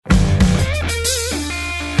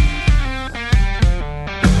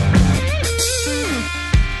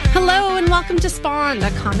welcome to Spawned, a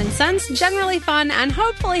common sense, generally fun, and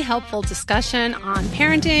hopefully helpful discussion on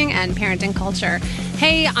parenting and parenting culture.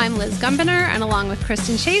 Hey, I'm Liz Gumbiner, and along with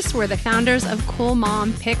Kristen Chase, we're the founders of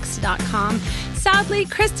CoolMomPicks.com. Sadly,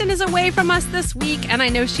 Kristen is away from us this week, and I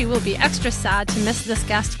know she will be extra sad to miss this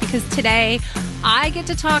guest because today I get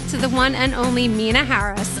to talk to the one and only Meena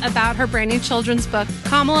Harris about her brand new children's book,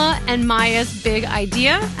 Kamala and Maya's Big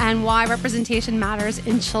Idea, and why representation matters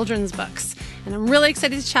in children's books. And I'm really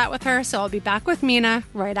excited to chat with her, so I'll be back with Meena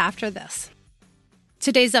right after this.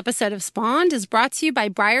 Today's episode of Spawned is brought to you by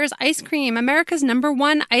Breyers Ice Cream, America's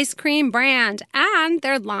 #1 ice cream brand, and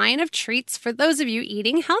their line of treats for those of you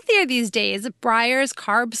eating healthier these days, Breyers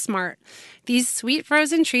Carb Smart. These sweet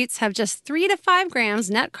frozen treats have just 3 to 5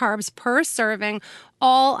 grams net carbs per serving,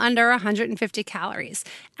 all under 150 calories.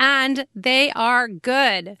 And they are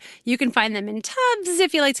good. You can find them in tubs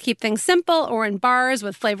if you like to keep things simple, or in bars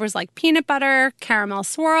with flavors like peanut butter, caramel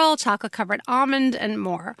swirl, chocolate-covered almond, and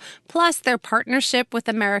more. Plus, their partnership with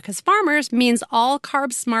America's farmers means all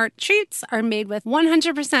carb-smart treats are made with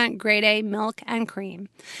 100% grade A milk and cream.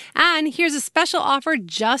 And here's a special offer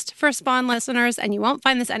just for Spawn listeners, and you won't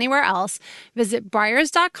find this anywhere else. Visit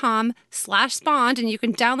Breyers.com/Spawned, and you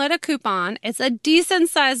can download a coupon. It's a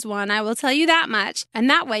decent-sized one, I will tell you that much. And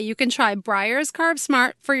that way you can try Breyers Carb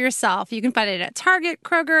Smart for yourself. You can find it at Target,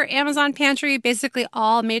 Kroger, Amazon Pantry, basically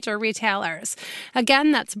all major retailers.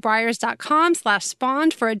 Again, that's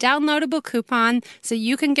Breyers.com/Spawned for a downloadable coupon so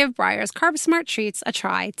you can give Breyers Carb Smart treats a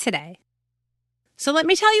try today. So let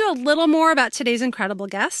me tell you a little more about today's incredible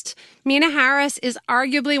guest. Meena Harris is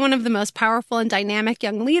arguably one of the most powerful and dynamic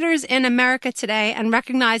young leaders in America today and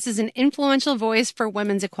recognized as an influential voice for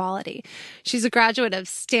women's equality. She's a graduate of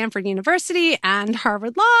Stanford University and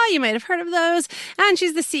Harvard Law. You might have heard of those. And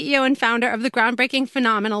she's the CEO and founder of the groundbreaking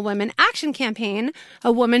Phenomenal Women Action Campaign,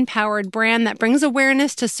 a woman-powered brand that brings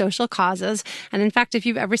awareness to social causes. And in fact, if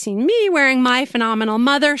you've ever seen me wearing my Phenomenal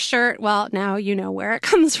Mother shirt, well, now you know where it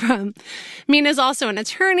comes from. Meena's also an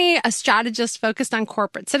attorney, a strategist focused on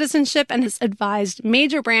corporate citizenship, and has advised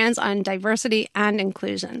major brands on diversity and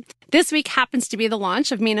inclusion. This week happens to be the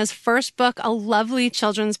launch of Meena's first book, a lovely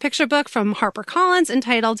children's picture book from HarperCollins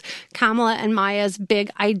entitled Kamala and Maya's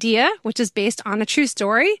Big Idea, which is based on a true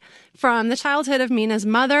story from the childhood of Meena's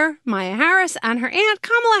mother, Maya Harris, and her aunt,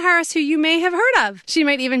 Kamala Harris, who you may have heard of. She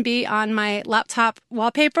might even be on my laptop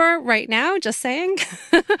wallpaper right now, just saying.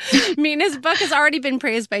 Meena's book has already been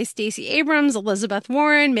praised by Stacey Abrams, Elizabeth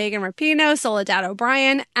Warren, Megan Rapinoe, Soledad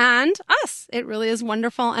O'Brien, and us. It really is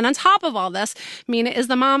wonderful. And on top of all this, Meena is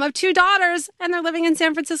the mom of 2 daughters, and they're living in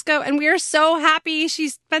San Francisco, and we are so happy she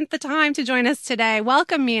spent the time to join us today.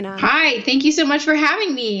 Welcome, Meena. Hi, thank you so much for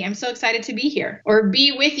having me. I'm so excited to be here, or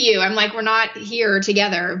be with you. I'm like, we're not here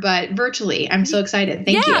together, but virtually. I'm so excited.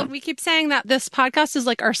 Thank you. Yeah, we keep saying that this podcast is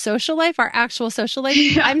like our social life, our actual social life.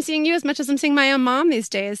 Yeah. I'm seeing you as much as I'm seeing my own mom these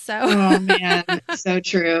days. So. Oh, man. So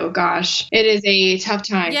true. Gosh, it is a tough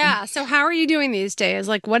time. Yeah. So how are you doing these days?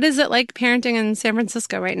 Like, what is it like parenting in San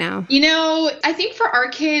Francisco right now? You know, I think for our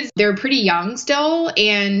kids, they're pretty young still.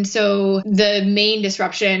 And so the main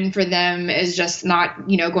disruption for them is just not,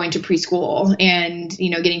 going to preschool and,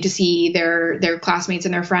 getting to see their classmates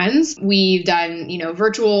and their friends. We've done,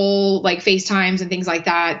 virtual like FaceTimes and things like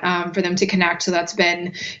that for them to connect. So that's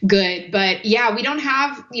been good. But yeah, we don't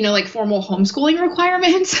have, like formal homeschooling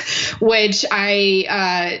requirements, which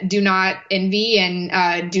I do not envy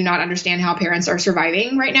and do not understand how parents are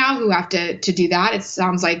surviving right now who have to do that. It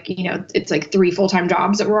sounds like, it's like 3 full-time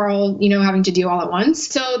jobs that we're all, having to do all at once.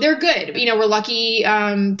 So they're good. We're lucky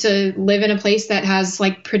to live in a place that has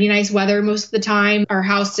like pretty nice weather most of the time. Our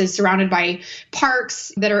house is surrounded by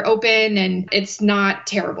parks that are open and it's not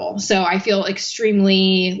terrible. So I feel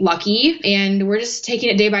extremely lucky, and we're just taking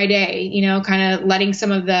it day by day, kind of letting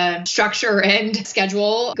some of the structure and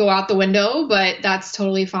schedule go out the window, but that's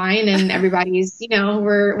totally fine. And everybody's,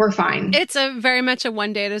 we're fine. It's very much a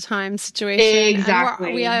one day at a time situation.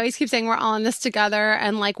 Exactly. We always keep saying we're all in this together,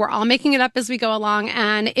 and like we're all making it up as we go along.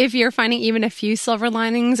 And if you're finding even a few silver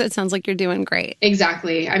linings, it sounds like you're doing great.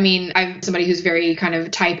 Exactly. I mean, I'm somebody who's very kind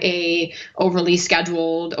of type A, overly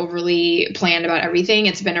scheduled, overly planned about everything.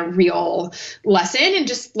 It's been a real lesson in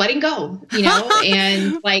just letting go,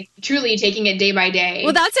 and like truly taking it day by day.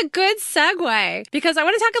 Well, that's a good segue because I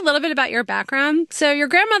want to talk a little bit about your background. So your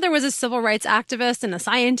grandmother was a civil rights activist and a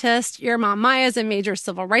scientist. Your mom, Maya, is a major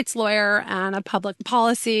civil rights lawyer and a public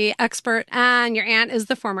policy expert. And your aunt is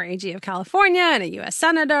the former AG of California and a U.S.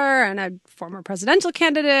 senator and a former presidential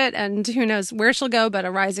candidate. And who knows where she'll go, but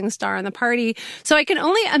a rising star in the party. So I can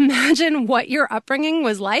only imagine what your upbringing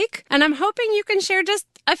was like. And I'm hoping you can share just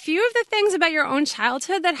a few of the things about your own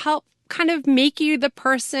childhood that help kind of make you the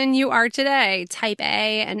person you are today, type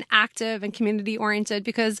A and active and community oriented?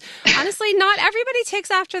 Because honestly, not everybody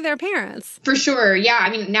takes after their parents. For sure. Yeah.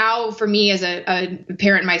 I mean, now for me as a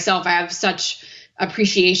parent myself, I have such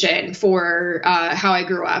appreciation for how I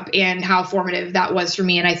grew up and how formative that was for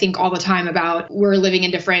me. And I think all the time about we're living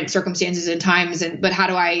in different circumstances and times, but how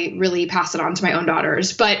do I really pass it on to my own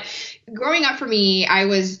daughters? But growing up for me, I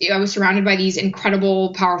was surrounded by these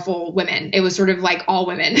incredible, powerful women. It was sort of like all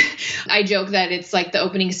women. I joke that it's like the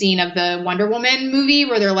opening scene of the Wonder Woman movie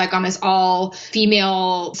where they're like on this all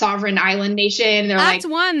female sovereign island nation. They're that's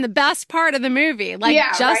like the best part of the movie,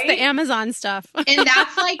 the Amazon stuff. And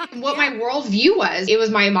that's like what my worldview was. It was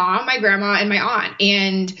my mom, my grandma, and my aunt.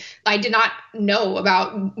 And I did not know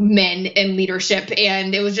about men and leadership.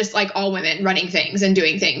 And it was just like all women running things and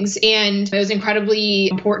doing things. And it was incredibly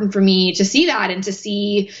important for me to see that and to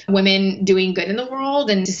see women doing good in the world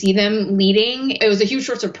and to see them leading. It was a huge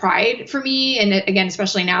source of pride for me. And again,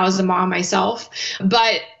 especially now as a mom myself.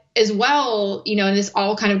 But as well, and this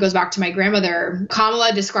all kind of goes back to my grandmother.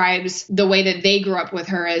 Kamala describes the way that they grew up with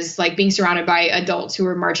her as like being surrounded by adults who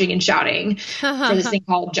were marching and shouting for this thing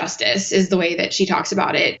called justice is the way that she talks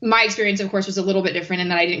about it. My experience, of course, was a little bit different in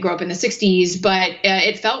that I didn't grow up in the 60s, but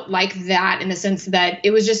it felt like that in the sense that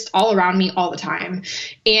it was just all around me all the time.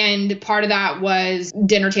 And part of that was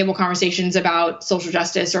dinner table conversations about social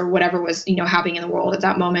justice or whatever was, happening in the world at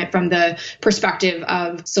that moment from the perspective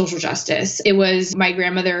of social justice. It was my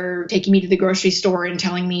grandmother taking me to the grocery store and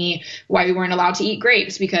telling me why we weren't allowed to eat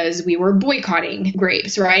grapes because we were boycotting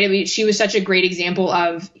grapes, right? I mean, she was such a great example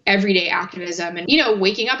of everyday activism and,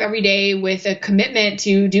 waking up every day with a commitment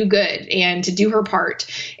to do good and to do her part.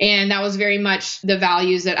 And that was very much the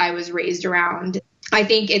values that I was raised around. I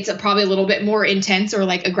think it's probably a little bit more intense or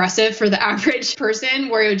like aggressive for the average person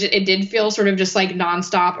where it did feel sort of just like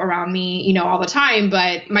nonstop around me, all the time.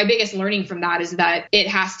 But my biggest learning from that is that it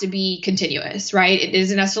has to be continuous, right? It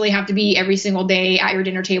doesn't necessarily have to be every single day at your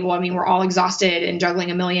dinner table. I mean, we're all exhausted and juggling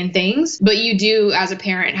a million things, but you do as a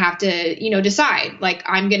parent have to, decide like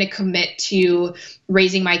I'm going to commit to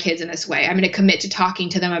raising my kids in this way. I'm going to commit to talking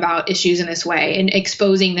to them about issues in this way and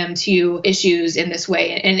exposing them to issues in this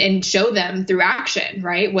way and show them through action,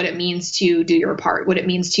 right? What it means to do your part, what it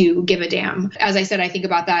means to give a damn. As I said, I think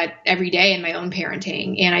about that every day in my own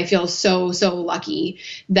parenting. And I feel so, so lucky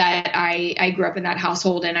that I grew up in that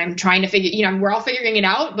household and I'm trying to figure, we're all figuring it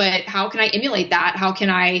out, but how can I emulate that? How can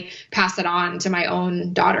I pass it on to my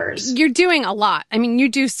own daughters? You're doing a lot. I mean, you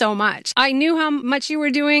do so much. I knew how much you were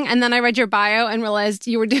doing. And then I read your bio and realized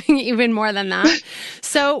you were doing even more than that.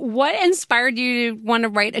 So what inspired you to want to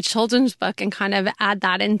write a children's book and kind of add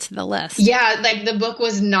that into the list? Yeah, like the book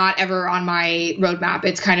was not ever on my roadmap.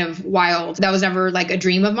 It's kind of wild. That was never like a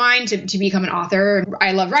dream of mine to become an author.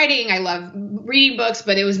 I love writing. I love reading books,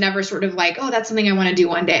 but it was never sort of like, oh, that's something I want to do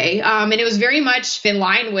one day. And it was very much in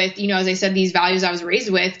line with, as I said, these values I was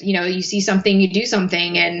raised with. You see something, you do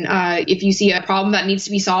something. And if you see a problem that needs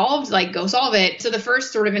to be solved, like go solve it. So the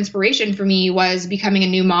first sort of inspiration for me was becoming a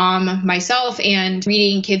new mom myself and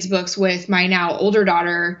reading kids' books with my now older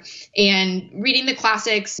daughter and reading the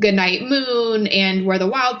classics, Goodnight Moon and Where the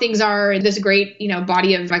Wild Things Are, this great,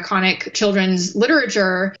 body of iconic children's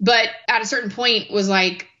literature. But at a certain point was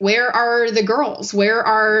like, where are the girls? Where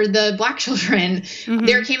are the Black children? Mm-hmm.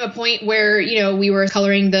 There came a point where, we were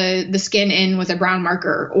coloring the skin in with a brown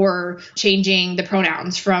marker or changing the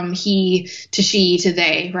pronouns from he to she to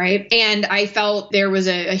they, right? And I felt there was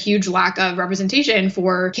a huge lack of representation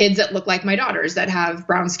for kids that look like my daughters that have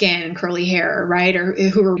brown skin and curly hair, right? Or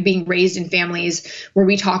who are being raised in families where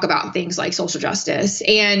we talk about things like social justice.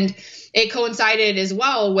 And it coincided as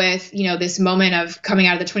well with, this moment of coming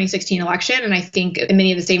out of the 2016 election. And I think in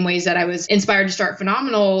many of the same ways that I was inspired to start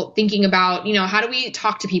Phenomenal, thinking about, how do we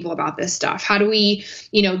talk to people about this stuff? How do we,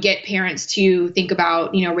 get parents to think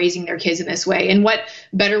about, raising their kids in this way? And what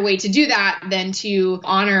better way to do that than to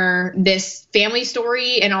honor this family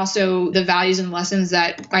story and also the values and lessons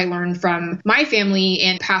that I learned from my family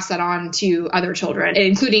and pass that on to other children,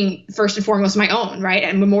 including first and foremost my own, right?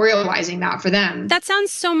 And memorializing that for them. That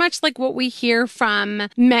sounds so much like what we hear from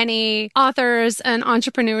many authors and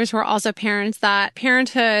entrepreneurs who are also parents, that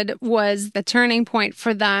parenthood was the turning point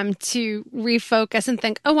for them to refocus and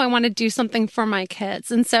think, oh, I want to do something for my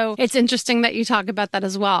kids. And so it's interesting that you talk about that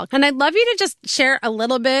as well. And I'd love you to just share a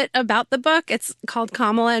little bit about the book. It's called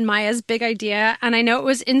Kamala and Maya's Big Idea. And I know it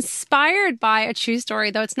was inspired by a true story,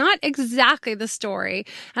 though it's not exactly the story.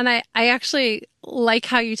 And I actually like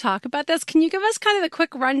how you talk about this. Can you give us kind of a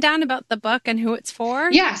quick rundown about the book and who it's for?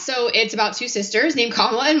 Yeah, so it's about two sisters named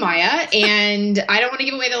Kamala and Maya, and I don't want to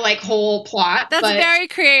give away the whole plot. That's very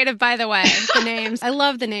creative, by the way, the names. I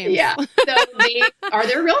love the names. Yeah, so they are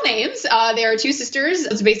their real names. They are two sisters.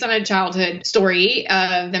 It's based on a childhood story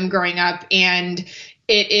of them growing up, and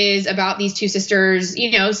it is about these two sisters,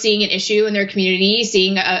 seeing an issue in their community,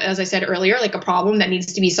 seeing, as I said earlier, a problem that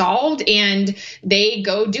needs to be solved, and they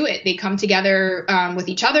go do it. They come together with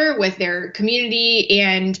each other, with their community,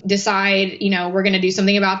 and decide, we're going to do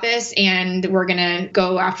something about this, and we're going to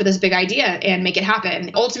go after this big idea and make it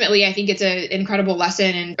happen. Ultimately, I think it's an incredible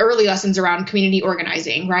lesson and early lessons around community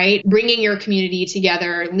organizing, right? Bringing your community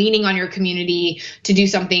together, leaning on your community to do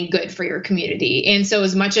something good for your community. And so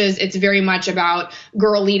as much as it's very much about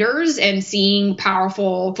girl leaders and seeing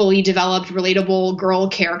powerful, fully developed, relatable girl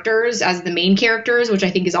characters as the main characters, which I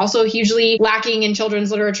think is also hugely lacking in children's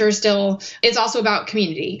literature still. It's also about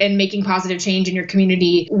community and making positive change in your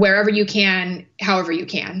community wherever you can, however you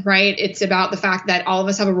can, right? It's about the fact that all of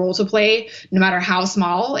us have a role to play, no matter how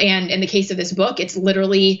small. And in the case of this book, it's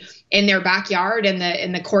literally in their backyard, in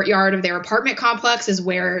the courtyard of their apartment complex is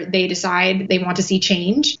where they decide they want to see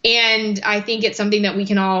change. And I think it's something that we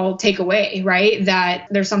can all take away, right? That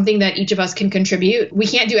there's something that each of us can contribute. We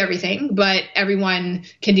can't do everything, but everyone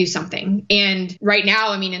can do something. And right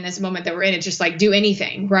now, in this moment that we're in, it's just do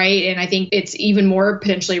anything, right? And I think it's even more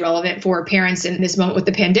potentially relevant for parents in this moment with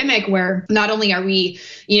the pandemic, where not only are we,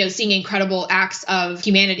 seeing incredible acts of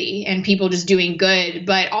humanity and people just doing good,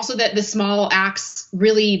 but also that the small acts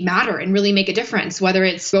really matter and really make a difference, whether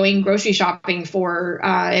it's going grocery shopping for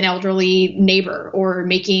an elderly neighbor or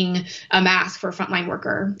making a mask for a frontline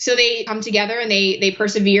worker. So they come together and they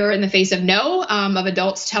persevere in the face of no, of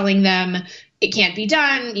adults telling them, it can't be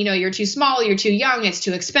done. You're too small, you're too young, it's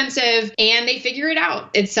too expensive, and they figure it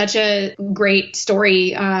out. It's such a great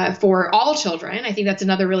story for all children. I think that's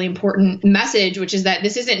another really important message, which is that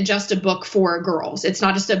this isn't just a book for girls. It's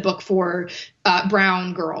not just a book for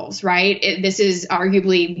brown girls, right? This is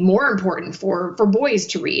arguably more important for boys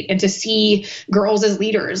to read and to see girls as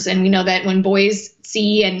leaders. And we know that when boys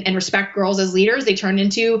see and respect girls as leaders, they turn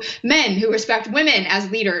into men who respect women as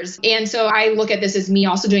leaders. And so I look at this as me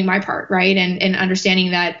also doing my part, right? And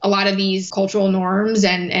understanding that a lot of these cultural norms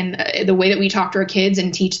and the way that we talk to our kids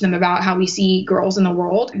and teach them about how we see girls in the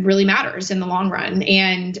world really matters in the long run.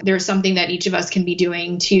 And there's something that each of us can be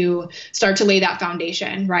doing to start to lay that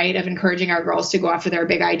foundation, right? Of encouraging our girls to go after their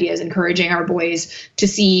big ideas, encouraging our boys to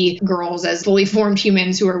see girls as fully formed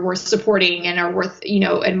humans who are worth supporting and are worth,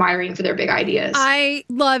 admiring for their big ideas. I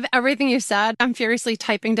love everything you said. I'm furiously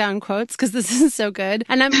typing down quotes because this is so good.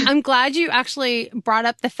 And I'm glad you actually brought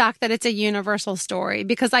up the fact that it's a universal story,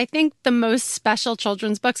 because I think the most special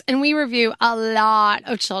children's books, and we review a lot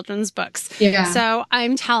of children's books. Yeah. So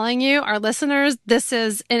I'm telling you, our listeners, this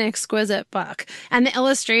is an exquisite book. And the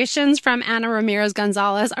illustrations from Ana Ramirez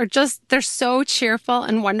Gonzalez are they're so cheerful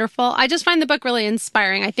and wonderful. I just find the book really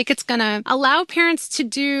inspiring. I think it's going to allow parents to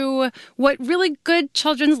do what really good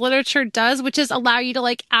children's literature does, which is allow you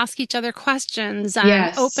to ask each other questions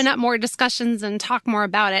and open up more discussions and talk more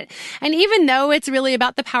about it. And even though it's really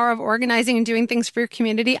about the power of organizing and doing things for your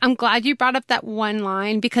community, I'm glad you brought up that one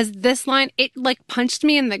line, because this line, it punched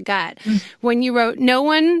me in the gut when you wrote, no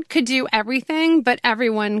one could do everything, but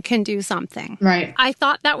everyone can do something. Right. I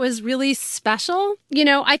thought that was really special.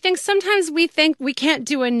 I think sometimes we think we can't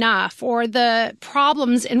do enough, or the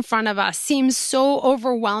problems in front of us seem so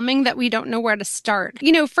overwhelming that we don't know where to start.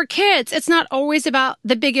 For kids, it's not always about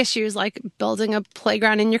the big issues like building a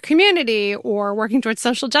playground in your community or working towards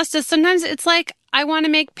social justice. Sometimes it's I want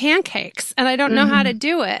to make pancakes and I don't know how to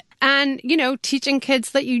do it. And, teaching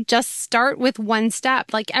kids that you just start with one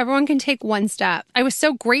step, everyone can take one step. I was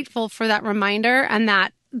so grateful for that reminder, and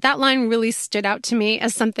that line really stood out to me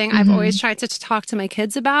as something I've always tried to talk to my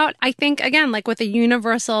kids about. I think, again, with a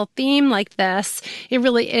universal theme like this, it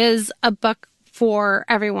really is a book for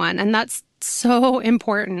everyone. And that's so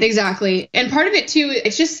important. Exactly. And part of it too,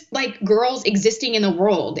 it's just girls existing in the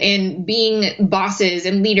world and being bosses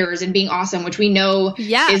and leaders and being awesome, which we know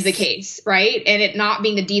is the case, right? And it not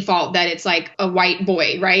being the default that it's a white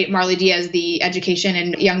boy, right? Marley Diaz, the education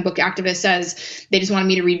and young book activist, says they just wanted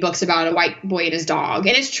me to read books about a white boy and his dog.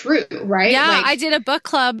 And it's true, right? Yeah, I did a book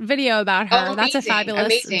club video about her. Oh, that's a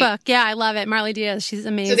fabulous book. Yeah, I love it. Marley Diaz, she's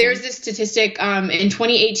amazing. So there's this statistic, in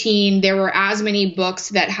 2018, there were as many books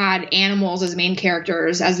that had animals as main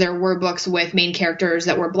characters as there were books with main characters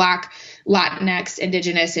that were Black, Latinx,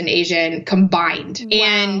 Indigenous, and Asian combined. Wow.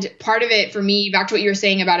 And part of it for me, back to what you were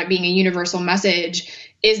saying about it being a universal message,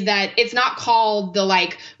 is that it's not called the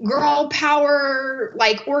like girl power,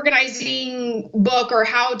 like organizing book or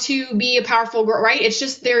how to be a powerful girl, right? It's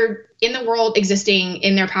just they're in the world existing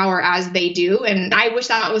in their power as they do. And I wish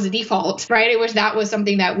that was a default, right? I wish that was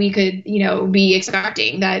something that we could, be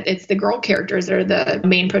expecting, that it's the girl characters that are the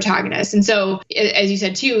main protagonists. And so, as you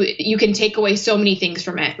said too, you can take away so many things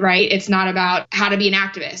from it, right? It's not about how to be an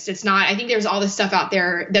activist. It's not, I think there's all this stuff out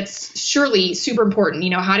there that's surely super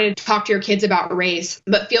important, how to talk to your kids about race,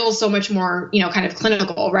 but feels so much more, kind of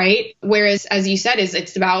clinical, right? Whereas, as you said,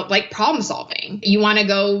 it's about like problem solving. You want to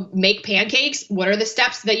go make pancakes. What are the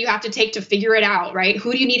steps that you have to take to figure it out, right?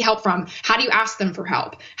 Who do you need help from? How do you ask them for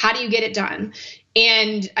help? How do you get it done?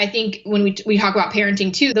 And I think when we talk about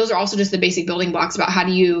parenting too, those are also just the basic building blocks about how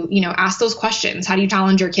do you, ask those questions? How do you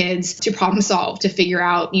challenge your kids to problem solve, to figure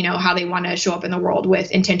out, how they want to show up in the world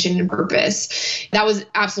with intention and purpose? That was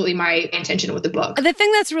absolutely my intention with the book. The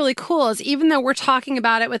thing that's really cool is even though we're talking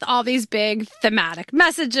about it with all these big thematic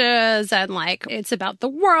messages and like it's about the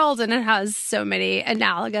world and it has so many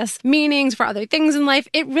analogous meanings for other things in life,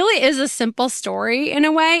 it really is a simple story in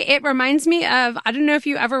a way. It reminds me of, I don't know if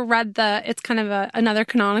you ever read it's kind of another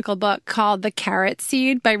canonical book called The Carrot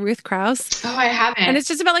Seed by Ruth Krauss. Oh, I haven't. And it's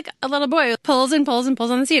just about like a little boy who pulls and pulls and pulls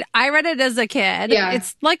on the seed. I read it as a kid. Yeah.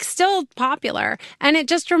 It's like still popular. And it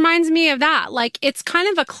just reminds me of that. Like it's kind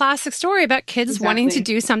of a classic story about kids wanting to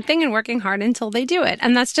do something and working hard until they do it.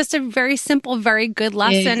 And that's just a very simple, very good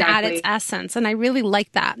lesson at its essence. And I really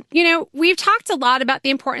like that. We've talked a lot about the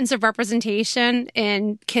importance of representation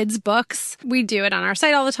in kids' books. We do it on our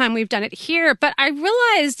site all the time. We've done it here. But I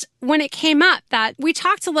realized when it came up that we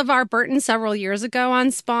talked to LeVar Burton several years ago on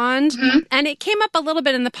Spawned, and it came up a little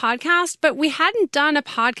bit in the podcast, but we hadn't done a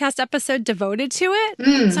podcast episode devoted to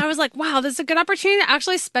it. So I was like, wow, this is a good opportunity to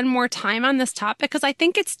actually spend more time on this topic because I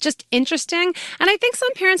think it's just interesting. And I think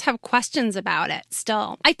some parents have questions about it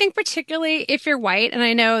still. I think particularly if you're white, and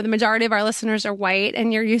I know the majority of our listeners are white,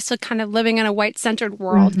 and you're used to kind of living in a white-centered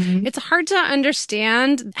world, it's hard to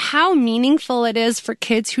understand how meaningful it is for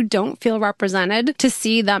kids who don't feel represented to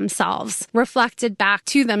see themselves reflected back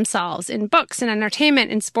to themselves in books and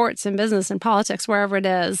entertainment and sports and business and politics, wherever it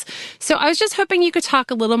is. So I was just hoping you could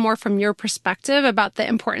talk a little more from your perspective about the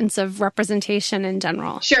importance of representation in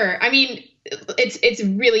general. Sure. I mean, it's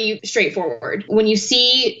really straightforward. When you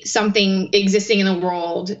see something existing in the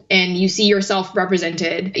world and you see yourself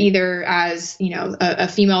represented either as, a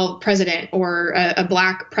female president or a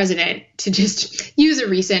Black president, to just use a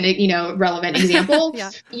recent, relevant example,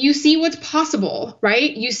 you see what's possible,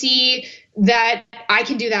 right? You see that I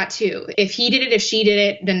can do that too. If he did it, if she did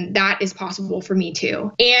it, then that is possible for me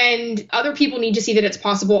too. And other people need to see that it's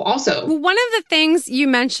possible also. One of the things you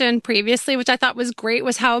mentioned previously, which I thought was great,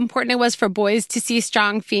 was how important it was for boys to see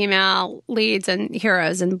strong female leads and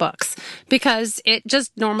heroes in books, because it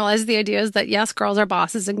just normalizes the ideas that yes, girls are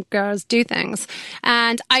bosses and girls do things.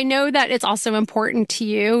 And I know that it's also important to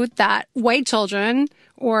you that white children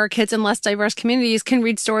or kids in less diverse communities can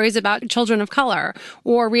read stories about children of color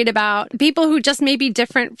or read about people who just may be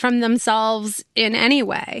different from themselves in any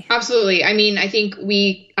way. Absolutely. I mean, I think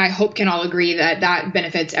I hope can all agree that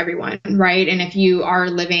benefits everyone, right? And if you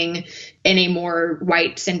are living in a more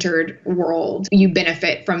white-centered world, you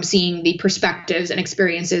benefit from seeing the perspectives and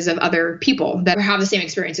experiences of other people that have the same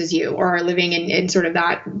experience as you or are living in sort of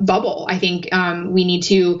that bubble. I think we need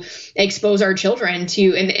to expose our children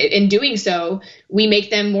to, and in doing so, we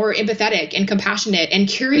make them more empathetic and compassionate and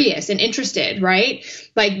curious and interested, right?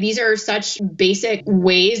 Like these are such basic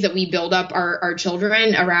ways that we build up our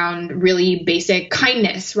children around really basic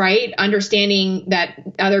kindness, right? Understanding that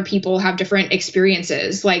other people have different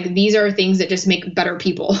experiences. Like these are things that just make better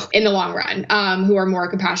people in the long run, who are more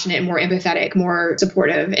compassionate, more empathetic, more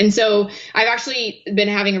supportive. And so I've actually been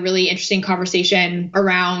having a really interesting conversation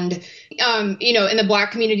around, in the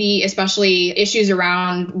Black community, especially issues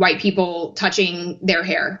around white people touching their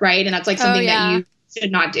hair, right? And that's like something that you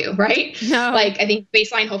should not do, right? No. Like, I think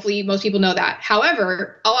baseline, hopefully most people know that.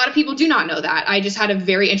 However, a lot of people do not know that. I just had a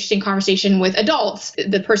very interesting conversation with adults.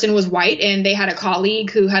 The person was white and they had a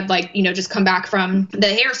colleague who had just come back from the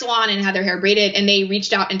hair salon and had their hair braided, and they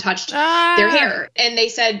reached out and touched their hair. And they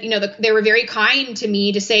said, they were very kind to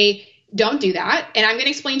me to say, don't do that. And I'm going to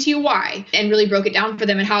explain to you why, and really broke it down for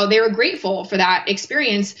them and how they were grateful for that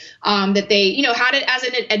experience, that they, had it as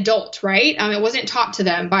an adult, right? It wasn't taught to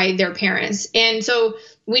them by their parents. And so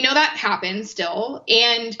we know that happens still.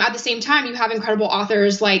 And at the same time, you have incredible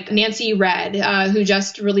authors like Nancy Red, who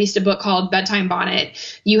just released a book called Bedtime Bonnet.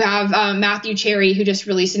 You have Matthew Cherry, who just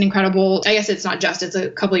released an incredible, I guess it's not just, it's a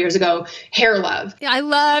couple years ago, Hair Love. I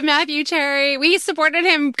love Matthew Cherry. We supported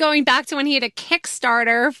him going back to when he had a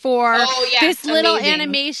Kickstarter for this little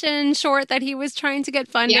animation short that he was trying to get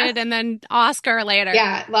funded, and then Oscar later.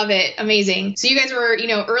 Yeah, love it. Amazing. So you guys were,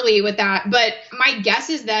 early with that. But my guess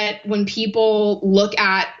is that when people look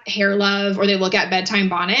at Hair Love or they look at Bedtime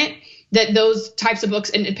Bonnet, that those types of books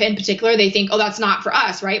in particular, they think, oh, that's not for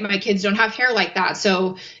us, right? My kids don't have hair like that,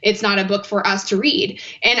 so it's not a book for us to read.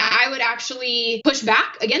 And I would actually push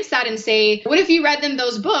back against that and say, what if you read them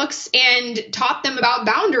those books and taught them about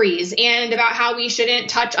boundaries and about how we shouldn't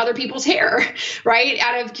touch other people's hair, right?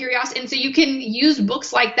 Out of curiosity. And so you can use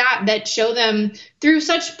books like that show them through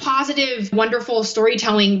such positive, wonderful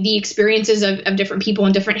storytelling, the experiences of different people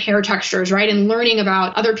and different hair textures, right? And learning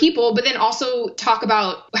about other people, but then also talk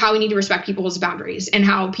about how we need to respect people's boundaries and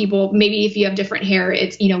how people, maybe if you have different hair,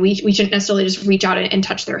 it's, we shouldn't necessarily just reach out and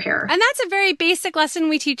touch their hair. And that's a very basic lesson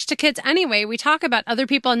we teach to kids anyway. We talk about other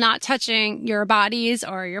people not touching your bodies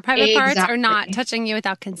or your private parts, or not touching you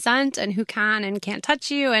without consent, and who can and can't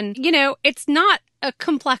touch you. And, it's not a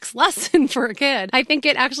complex lesson for a kid. I think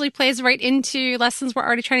it actually plays right into lessons we're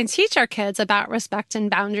already trying to teach our kids about respect and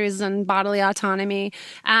boundaries and bodily autonomy.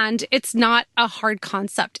 And it's not a hard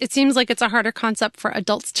concept. It seems like it's a harder concept for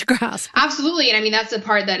adults to grasp. Absolutely. And I mean, that's the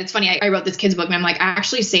part that it's funny. I wrote this kids book and I'm like, I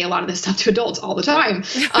actually say a lot of this stuff to adults all the time.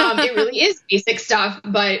 It really is basic stuff,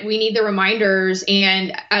 but we need the reminders.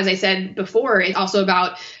 And as I said before, it's also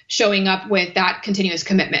about showing up with that continuous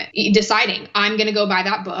commitment, deciding I'm going to go buy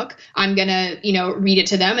that book. I'm going to, read it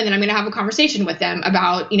to them. And then I'm going to have a conversation with them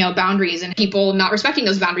about, boundaries and people not respecting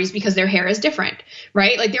those boundaries because their hair is different,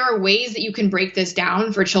 right? Like there are ways that you can break this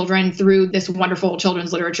down for children through this wonderful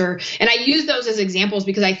children's literature. And I use those as examples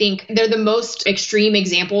because I think they're the most extreme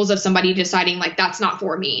examples of somebody deciding like, that's not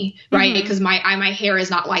for me, right? Mm-hmm. Because my hair is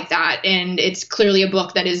not like that. And it's clearly a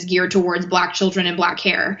book that is geared towards Black children and Black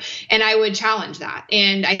hair. And I would challenge that.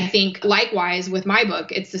 And I think likewise with my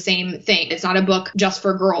book, it's the same thing. It's not a book just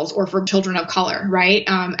for girls or for children of color, right?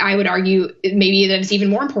 I would argue maybe that it's even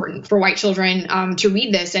more important for white children to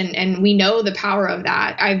read this. And we know the power of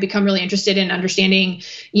that. I've become really interested in understanding,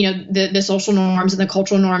 the social norms and the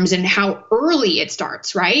cultural norms and how early it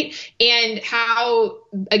starts, right? And how,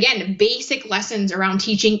 again, basic lessons around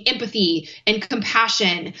teaching empathy and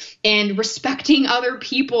compassion and respecting other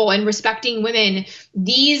people and respecting women.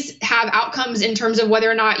 These have outcomes in terms of whether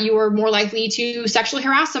or not you are more likely to sexually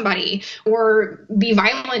harass somebody or be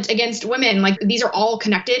violent against women. Like these are all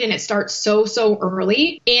connected and it starts so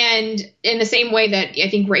early. And in the same way that I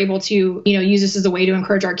think we're able to, use this as a way to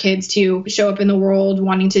encourage our kids to show up in the world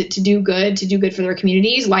wanting to do good for their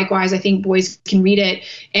communities. Likewise, I think boys can read it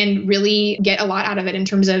and really get a lot out of it in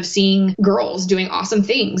terms of seeing girls doing awesome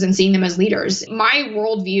things and seeing them as leaders. My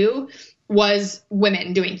worldview was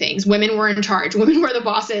women doing things. Women were in charge. Women were the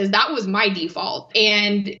bosses. That was my default.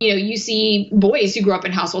 And, you see boys who grew up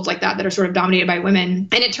in households like that are sort of dominated by women.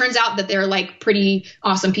 And it turns out that they're like pretty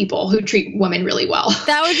awesome people who treat women really well.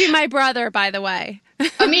 That would be my brother, by the way.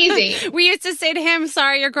 Amazing. We used to say to him,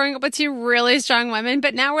 sorry, you're growing up with two really strong women.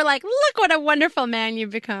 But now we're like, look what a wonderful man you've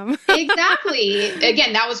become. Exactly.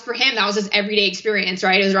 Again, that was for him. That was his everyday experience,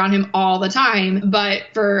 right? It was around him all the time. But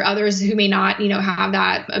for others who may not, have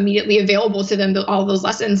that immediately available to them, all those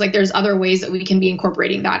lessons, like there's other ways that we can be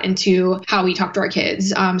incorporating that into how we talk to our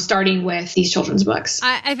kids, starting with these children's books.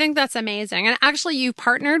 I think that's amazing. And actually, you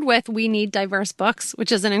partnered with We Need Diverse Books,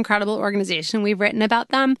 which is an incredible organization. We've written about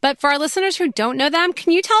them. But for our listeners who don't know them,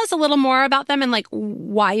 can you tell us a little more about them and like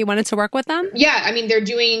why you wanted to work with them? Yeah, I mean, they're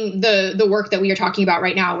doing the work that we are talking about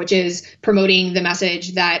right now, which is promoting the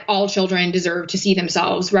message that all children deserve to see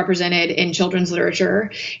themselves represented in children's literature,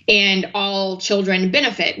 and all children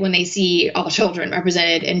benefit when they see all children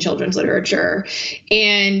represented in children's literature.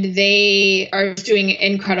 And they are doing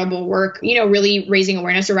incredible work, really raising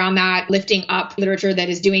awareness around that, lifting up literature that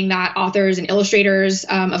is doing that, authors and illustrators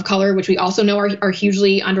of color, which we also know are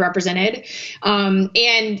hugely underrepresented.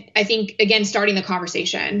 And I think, again, starting the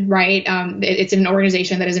conversation, right? It's an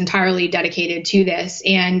organization that is entirely dedicated to this.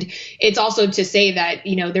 And it's also to say that,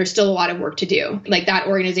 there's still a lot of work to do. Like that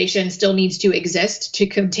organization still needs to exist to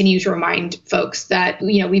continue to remind folks that,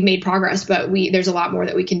 we've made progress, but there's a lot more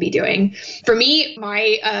that we can be doing. For me,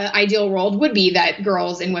 my ideal world would be that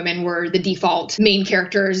girls and women were the default main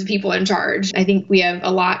characters, people in charge. I think we have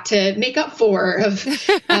a lot to make up for of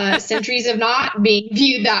centuries of not being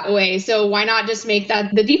viewed that way. So why not just just make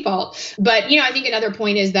that the default. But, I think another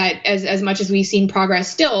point is that as much as we've seen progress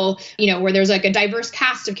still, where there's like a diverse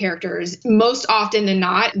cast of characters, most often than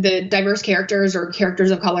not, the diverse characters or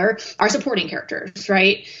characters of color are supporting characters,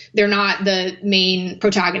 right? They're not the main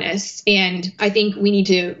protagonists. And I think we need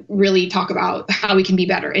to really talk about how we can be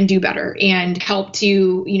better and do better and help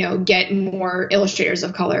to, get more illustrators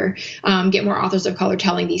of color, get more authors of color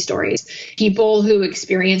telling these stories. People who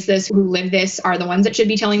experience this, who live this, are the ones that should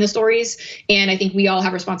be telling the stories. And I think we all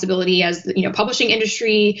have responsibility as the, publishing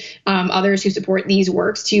industry, others who support these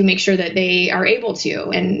works to make sure that they are able to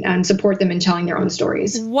and support them in telling their own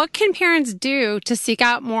stories. What can parents do to seek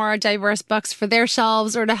out more diverse books for their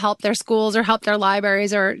shelves or to help their schools or help their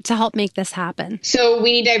libraries or to help make this happen? So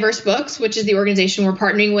We Need Diverse Books, which is the organization we're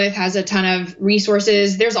partnering with, has a ton of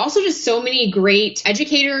resources. There's also just so many great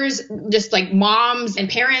educators, just like moms and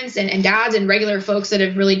parents and dads and regular folks that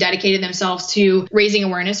have really dedicated themselves to raising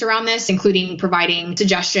awareness around this, including providing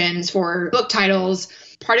suggestions for book titles.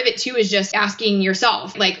 Part of it too is just asking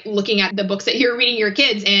yourself, like looking at the books that you're reading your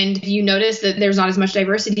kids. And if you notice that there's not as much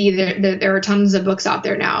diversity, there are tons of books out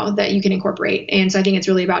there now that you can incorporate. And so I think it's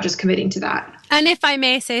really about just committing to that. And if I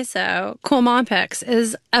may say so, Cool Mom Picks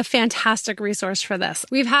is a fantastic resource for this.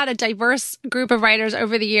 We've had a diverse group of writers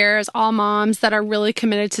over the years, all moms that are really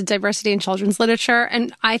committed to diversity in children's literature.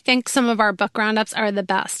 And I think some of our book roundups are the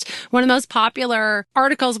best. One of the most popular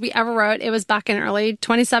articles we ever wrote, it was back in early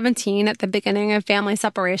 2017 at the beginning of family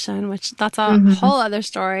separation, which that's a whole other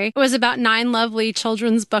story. It was about 9 lovely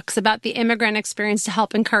children's books about the immigrant experience to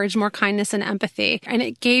help encourage more kindness and empathy. And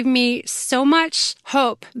it gave me so much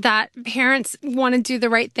hope that parents want to do the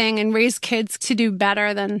right thing and raise kids to do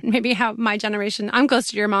better than maybe how my generation, I'm close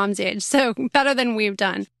to your mom's age, so better than we've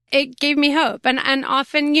done. It gave me hope. And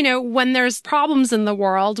often, when there's problems in the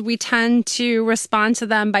world, we tend to respond to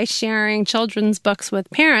them by sharing children's books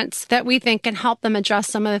with parents that we think can help them address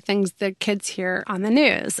some of the things that kids hear on the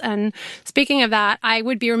news. And speaking of that, I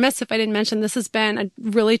would be remiss if I didn't mention this has been a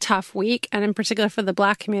really tough week, and in particular for the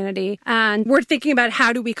Black community. And we're thinking about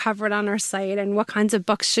how do we cover it on our site and what kinds of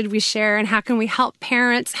books should we share and how can we help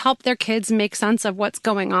parents help their kids make sense of what's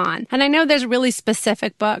going on. And I know there's really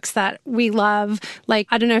specific books that we love, like,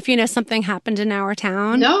 I don't know if you know Something Happened in Our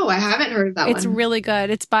Town. No, I haven't heard of that one. It's really good.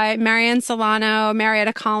 It's by Marianne Solano,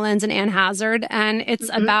 Marietta Collins, and Ann Hazard. And it's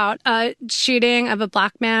about a shooting of a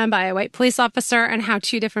Black man by a white police officer and how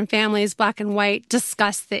 2 different families, Black and white,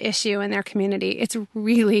 discuss the issue in their community. It's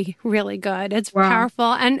really, really good. It's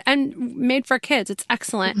powerful and made for kids. It's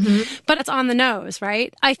excellent. But it's on the nose,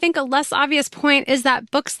 right? I think a less obvious point is that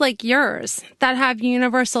books like yours that have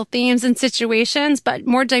universal themes and situations, but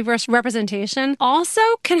more diverse representation, also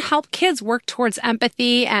can help kids work towards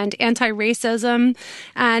empathy and anti-racism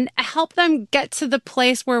and help them get to the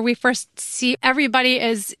place where we first see everybody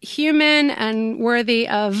as human and worthy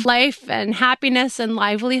of life and happiness and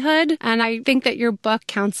livelihood. And I think that your book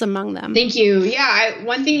counts among them. Thank you. Yeah.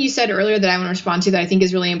 One thing you said earlier that I want to respond to that I think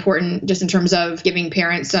is really important just in terms of giving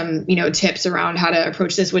parents some, tips around how to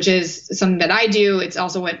approach this, which is something that I do. It's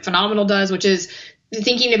also what Phenomenal does, which is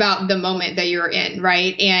thinking about the moment that you're in,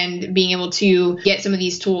 right? And being able to get some of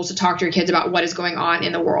these tools to talk to your kids about what is going on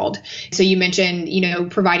in the world. So you mentioned,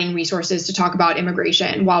 providing resources to talk about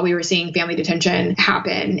immigration while we were seeing family detention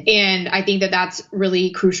happen. And I think that that's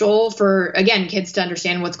really crucial for, again, kids to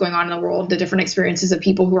understand what's going on in the world, the different experiences of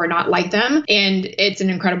people who are not like them. And it's an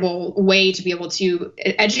incredible way to be able to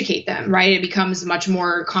educate them, right? It becomes much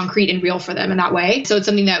more concrete and real for them in that way. So it's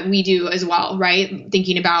something that we do as well, right?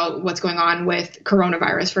 Thinking about what's going on with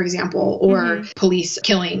coronavirus, for example, or police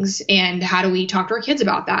killings, and how do we talk to our kids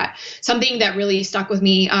about that? Something that really stuck with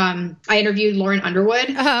me, I interviewed Lauren Underwood,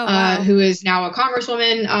 who is now a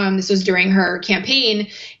congresswoman. This was during her campaign.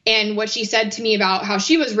 And what she said to me about how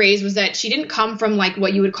she was raised was that she didn't come from like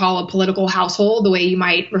what you would call a political household, the way you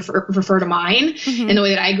might refer to mine, and the way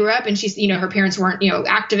that I grew up. And she's, her parents weren't,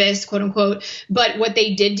 activists, quote unquote. But what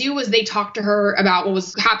they did do was they talked to her about what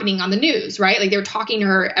was happening on the news, right? Like they were talking to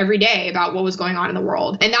her every day about what was going on in the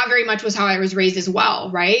world. And that very much was how I was raised as well,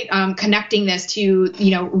 right? Connecting this to,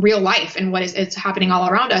 real life and what is happening all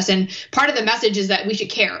around us. And part of the message is that we should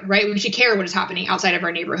care, right? We should care what is happening outside of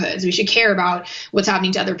our neighborhoods. We should care about what's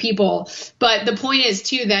happening to other people. But the point is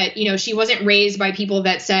too that, she wasn't raised by people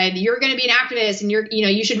that said, you're going to be an activist and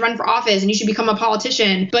you should run for office and you should become a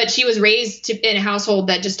politician. But she was raised in a household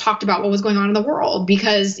that just talked about what was going on in the world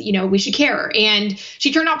because, we should care. And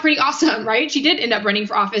she turned out pretty awesome, right? She did end up running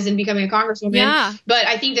for office and becoming a congresswoman. Yeah. Yeah. But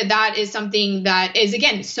I think that that is something that is,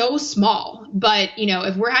 again, so small. But, you know,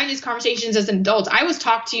 if we're having these conversations as adults, I was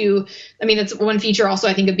talked to, I mean, that's one feature also,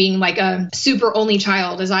 I think, of being like a super only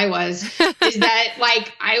child as I was, is that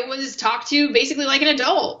like I was talked to basically like an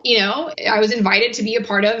adult, you know, I was invited to be a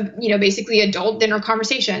part of, you know, basically adult dinner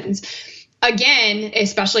conversations. Again,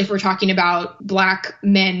 especially if we're talking about Black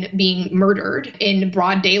men being murdered in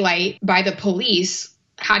broad daylight by the police,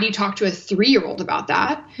 how do you talk to a 3-year-old about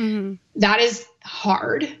that? Mm-hmm. That is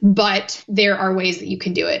hard, but there are ways that you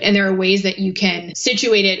can do it. And there are ways that you can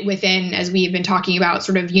situate it within, as we've been talking about,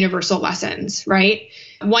 sort of universal lessons, right?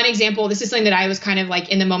 One example, this is something that I was kind of like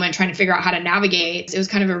in the moment trying to figure out how to navigate. It was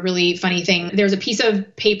kind of a really funny thing. There's a piece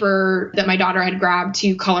of paper that my daughter had grabbed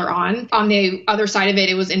to color on. On the other side of it,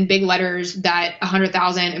 it was in big letters that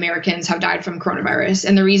 100,000 Americans have died from coronavirus.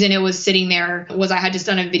 And the reason it was sitting there was I had just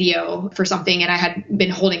done a video for something and I had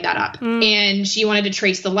been holding that up. And she wanted to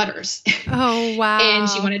trace the letters. Oh, wow. And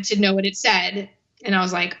she wanted to know what it said. And I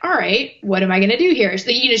was like, all right, what am I going to do here?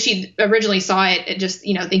 So, you know, she originally saw it just,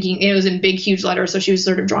 you know, thinking it was in big, huge letters. So she was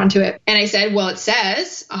sort of drawn to it. And I said, well, it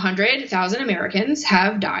says 100,000 Americans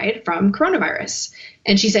have died from coronavirus.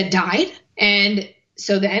 And she said, died? And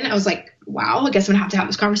so then I was like, wow, I guess I'm gonna have to have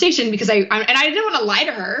this conversation because I didn't want to lie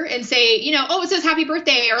to her and say, you know, oh, it says happy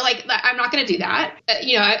birthday, or like, I'm not going to do that.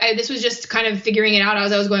 You know, this was just kind of figuring it out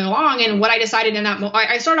as I was going along. And what I decided in that moment,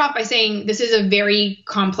 I started off by saying, this is a very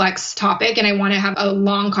complex topic and I want to have a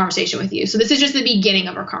long conversation with you. So this is just the beginning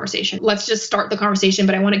of our conversation. Let's just start the conversation,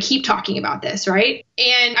 but I want to keep talking about this, right?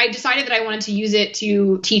 And I decided that I wanted to use it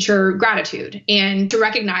to teach her gratitude and to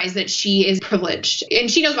recognize that she is privileged. And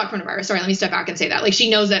she knows about coronavirus. Sorry, let me step back and say that. Like, she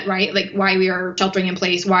knows that, right? Like, why we are sheltering in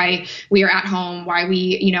place, why we are at home, why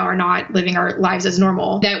we, you know, are not living our lives as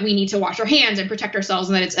normal, that we need to wash our hands and protect ourselves,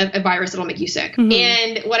 and that it's a virus that'll make you sick. Mm-hmm.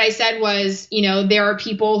 And what I said was, you know, there are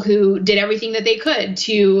people who did everything that they could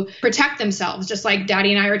to protect themselves, just like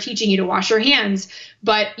Daddy and I are teaching you to wash your hands.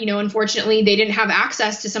 But, you know, unfortunately, they didn't have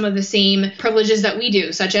access to some of the same privileges that we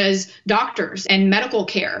do, such as doctors and medical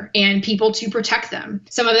care and people to protect them.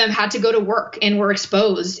 Some of them had to go to work and were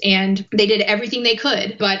exposed, and they did everything they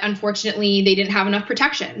could. But unfortunately, they didn't have enough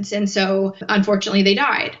protections. And so, unfortunately, they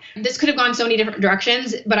died. This could have gone so many different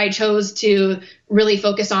directions, but I chose to really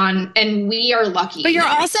focus on, and we are lucky. But you're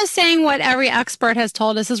also saying what every expert has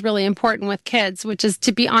told us is really important with kids, which is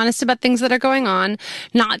to be honest about things that are going on,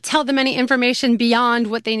 not tell them any information beyond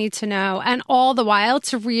what they need to know, and all the while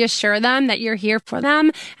to reassure them that you're here for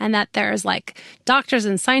them and that there's like doctors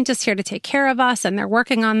and scientists here to take care of us and they're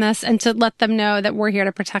working on this, and to let them know that we're here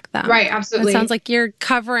to protect them. Right, absolutely. It sounds like you're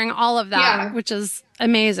covering all of that, which is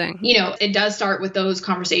amazing. You know, it does start with those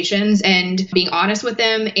conversations and being honest with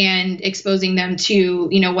them and exposing them to,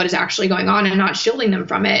 you know, what is actually going on and not shielding them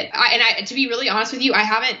from it. To be really honest with you, I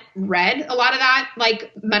haven't read a lot of that,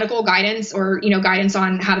 like medical guidance or, you know, guidance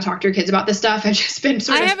on how to talk to your kids about this stuff. I've just been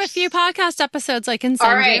I have a few podcast episodes I can send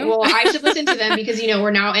you. All right. Well, I should listen to them because, you know,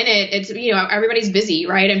 we're now in it. It's, you know, everybody's busy,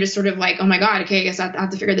 right? I'm just sort of like, oh my God, okay, I guess I have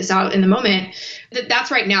to figure this out in the moment. That's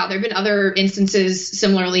right now. There have been other instances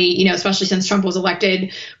similarly, you know, especially since Trump was elected.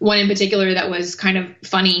 One in particular that was kind of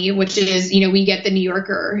funny, which is, you know, we get the New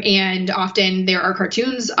Yorker, and often there are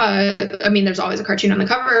cartoons. I mean, there's always a cartoon on the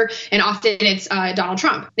cover, and often it's Donald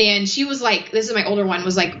Trump. And she was like, this is my older one,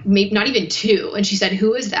 was like, maybe not even 2. And she said,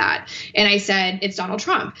 who is that? And I said, it's Donald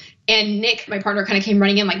Trump. And Nick, my partner, kind of came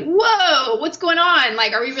running in like, whoa, what's going on?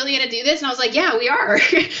 Like, are we really going to do this? And I was like, yeah, we are.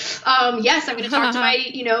 Yes, I'm going to talk to my,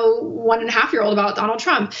 you know, 1.5-year-old about Donald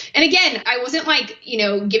Trump. And again, I wasn't like, you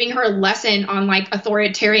know, giving her a lesson on like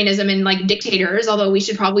authoritarianism and like dictators, although we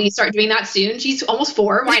should probably start doing that soon. She's almost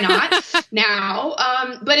 4. Why not now?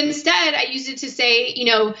 But instead, I used it to say, you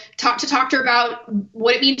know, talk to her about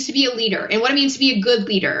what it means to be a leader and what it means to be a good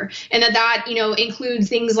leader. And that, you know, includes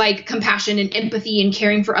things like compassion and empathy and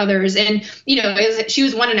caring for others. And, you know, she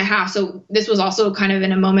was 1.5. So this was also kind of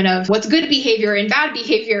in a moment of what's good behavior and bad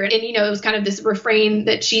behavior. And, you know, it was kind of this refrain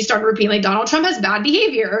that she started repeating, like, Donald Trump has bad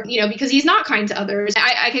behavior, you know, because he's not kind to others.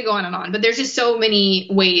 I could go on, but there's just so many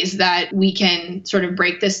ways that we can sort of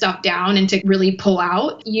break this stuff down and to really pull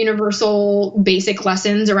out universal basic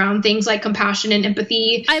lessons around things like compassion and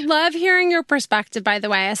empathy. I love hearing your perspective, by the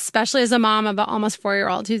way, especially as a mom of an almost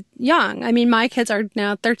 4-year-old who's young. I mean, my kids are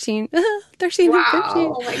now 13 wow. and 15.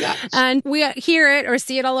 Oh my gosh. And we hear it or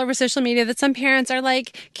see it all over social media that some parents are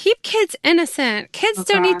like, keep kids innocent. Kids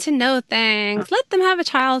don't need to know things. Let them have a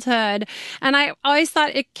childhood. And I always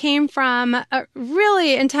thought it came from a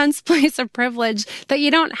really intense place of privilege that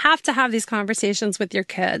you don't have to have these conversations with your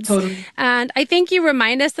kids. Totally. And I think you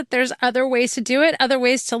remind us that there's other ways to do it, other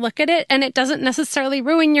ways to look at it, and it doesn't necessarily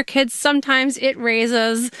ruin your kids. Sometimes it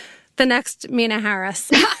raises the next Mina Harris.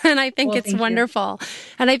 And I think it's wonderful. You.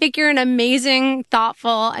 And I think you're an amazing,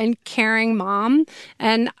 thoughtful, and caring mom.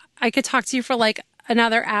 And I could talk to you for like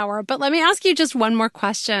another hour, but let me ask you just one more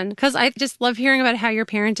question, because I just love hearing about how you're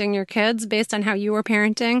parenting your kids based on how you were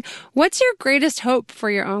parenting. What's your greatest hope for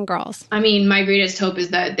your own girls? I mean, my greatest hope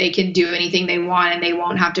is that they can do anything they want and they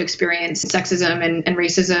won't have to experience sexism and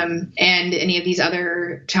racism and any of these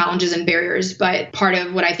other challenges and barriers. But part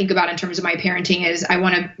of what I think about in terms of my parenting is I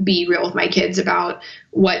want to be real with my kids about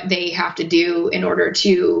what they have to do in order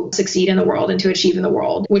to succeed in the world and to achieve in the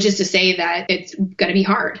world, which is to say that it's going to be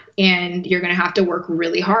hard and you're going to have to work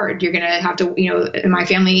really hard. You're going to have to, in my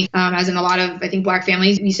family, as in a lot of, I think, Black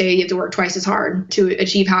families, we say you have to work twice as hard to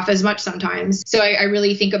achieve half as much sometimes. So I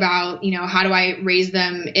really think about, how do I raise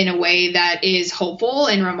them in a way that is hopeful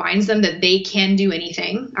and reminds them that they can do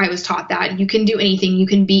anything. I was taught that you can do anything, you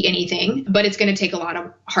can be anything, but it's going to take a lot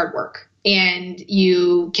of hard work. And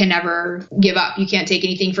you can never give up. You can't take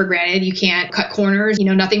anything for granted. You can't cut corners.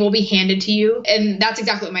 Nothing will be handed to you. And that's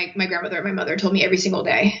exactly what my grandmother and my mother told me every single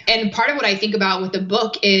day. And part of what I think about with the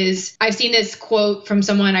book is I've seen this quote from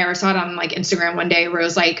someone, I saw it on like Instagram one day, where it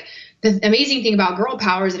was like, the amazing thing about girl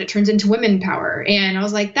power is that it turns into women power. And I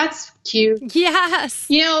was like, that's cute. Yes.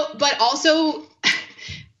 But also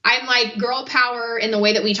I'm like, girl power in the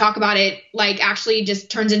way that we talk about it, like actually just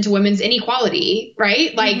turns into women's inequality,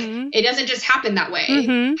 right? Like it doesn't just happen that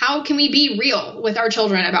way. How can we be real with our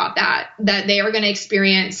children about that they are going to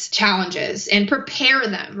experience challenges and prepare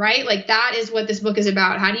them, right? Like that is what this book is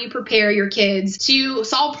about. How do you prepare your kids to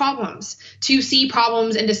solve problems, to see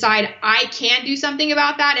problems and decide I can do something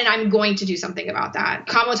about that and I'm going to do something about that.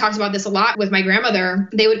 Kamala talks about this a lot with my grandmother.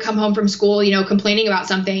 They would come home from school, complaining about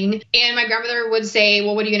something. And my grandmother would say,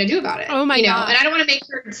 well, what are you going to do about it? Oh my God. And I don't want to make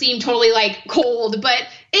her seem totally like cold, but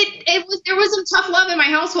there was some tough love in my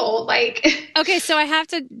household. Like, okay, so I have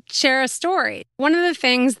to share a story. One of the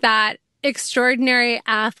things that extraordinary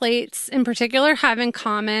athletes in particular have in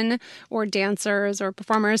common, or dancers or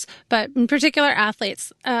performers, but in particular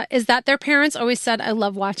athletes, is that their parents always said, I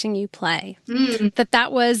love watching you play.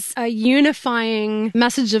 That was a unifying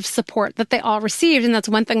message of support that they all received. And that's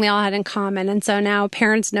one thing they all had in common. And so now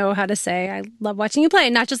parents know how to say, I love watching you play.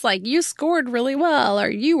 Not just like, you scored really well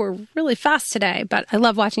or you were really fast today, but I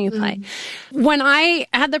love watching you play. When I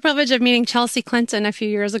had the privilege of meeting Chelsea Clinton a few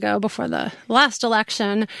years ago before the last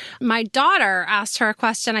election, my daughter asked her a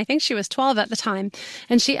question. I think she was 12 at the time.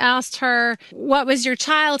 And she asked her, what was your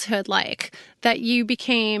childhood like that you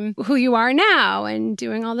became who you are now and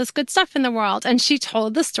doing all this good stuff in the world? And she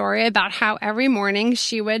told the story about how every morning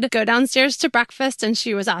she would go downstairs to breakfast and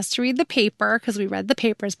she was asked to read the paper, because we read the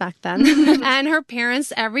papers back then. And her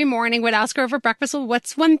parents every morning would ask her over breakfast, well,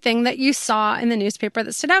 what's one thing that you saw in the newspaper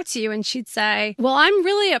that stood out to you? And she'd say, well, I'm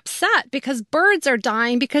really upset because birds are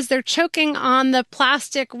dying because they're choking on the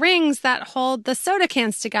plastic rings that hold the soda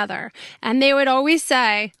cans together. And they would always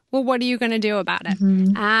say, well, what are you going to do about it?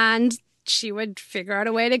 And she would figure out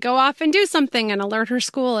a way to go off and do something and alert her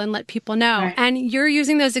school and let people know. Right. And you're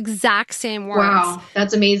using those exact same words. Wow,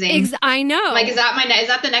 that's amazing. I know. Like, is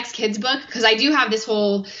that the next kids book? Because I do have this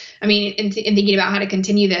whole, in thinking about how to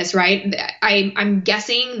continue this, right? I'm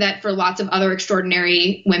guessing that for lots of other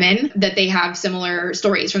extraordinary women that they have similar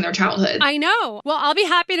stories from their childhood. I know. Well, I'll be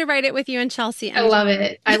happy to write it with you and Chelsea. I love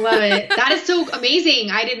it. That is so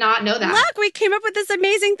amazing. I did not know that. Look, we came up with this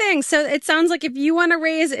amazing thing. So it sounds like if you want to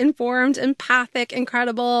raise informed, empathic,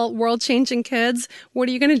 incredible, world-changing kids, what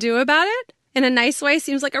are you going to do about it? In a nice way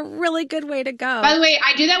seems like a really good way to go. By the way,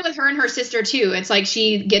 I do that with her and her sister too. It's like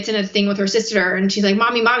she gets in a thing with her sister and she's like,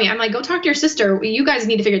 mommy. I'm like, go talk to your sister. You guys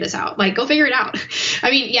need to figure this out. Like, go figure it out.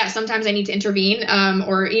 Sometimes I need to intervene,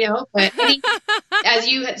 but I think, as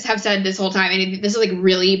you have said this whole time, this is like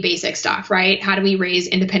really basic stuff, right? How do we raise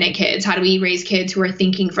independent kids? How do we raise kids who are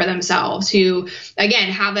thinking for themselves, who,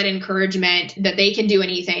 again, have that encouragement that they can do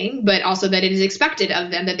anything, but also that it is expected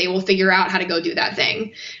of them that they will figure out how to go do that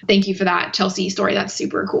thing. Thank you for that Chelsea story. That's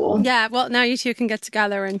super cool. Yeah. Well, now you two can get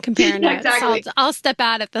together and compare notes. Exactly. So I'll step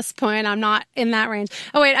out at this point. I'm not in that range.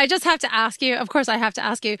 Oh, wait. I just have to ask you. Of course, I have to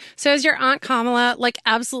ask you. So is your Aunt Kamala like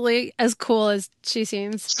absolutely as cool as she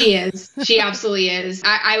seems? She is. She absolutely is.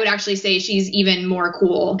 I would actually say she's even more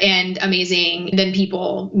cool and amazing than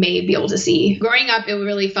people may be able to see. Growing up, it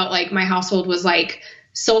really felt like my household was like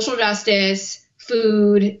social justice,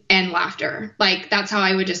 food, and laughter. Like, that's how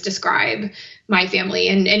I would just describe my family.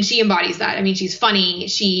 And she embodies that. She's funny.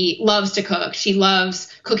 She loves to cook. She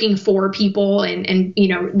loves cooking for people. And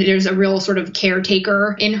there's a real sort of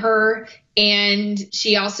caretaker in her. And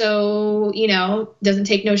she also, doesn't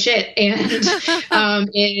take no shit and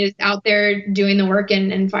is out there doing the work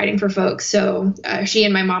and fighting for folks. So she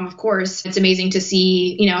and my mom, of course, it's amazing to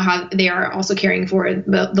see, how they are also caring for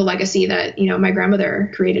the legacy that, my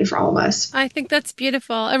grandmother created for all of us. I think that's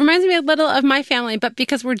beautiful. It reminds me a little of my family, but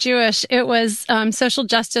because we're Jewish, it was social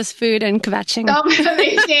justice, food, and kvetching. Oh,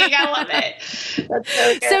 amazing. I love it. That's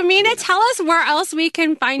so good. So Mina, tell us where else we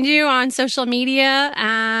can find you on social media,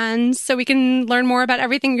 and so we can learn more about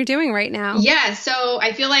everything you're doing right now. Yeah, so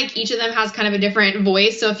I feel like each of them has kind of a different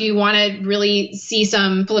voice. So if you want to really see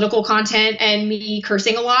some political content and me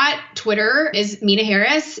cursing a lot, Twitter is Mina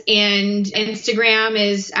Harris and Instagram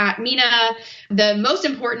is at Mina. The most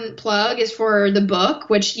important plug is for the book,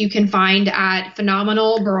 which you can find at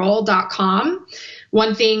phenomenalgirl.com.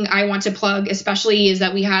 One thing I want to plug especially is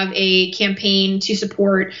that we have a campaign to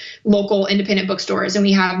support local independent bookstores. And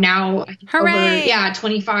we have now Hooray! over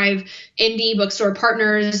 25 indie bookstore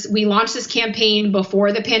partners. We launched this campaign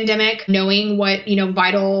before the pandemic, knowing what,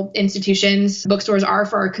 vital institutions bookstores are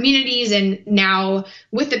for our communities. And now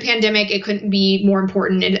with the pandemic, it couldn't be more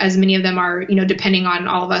important, as many of them are, depending on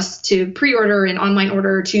all of us to pre-order and online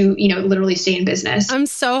order to, literally stay in business. I'm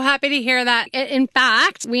so happy to hear that. In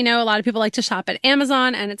fact, we know a lot of people like to shop at Amazon,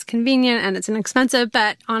 and it's convenient and it's inexpensive,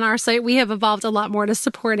 but on our site, we have evolved a lot more to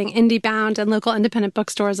supporting indie-bound and local independent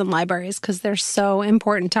bookstores and libraries because they're so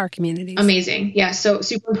important to our communities. Amazing. Yeah, so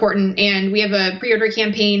super important. And we have a pre-order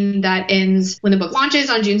campaign that ends when the book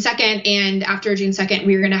launches on June 2nd. And after June 2nd,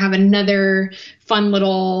 we're going to have another fun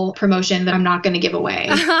little promotion that I'm not going to give away.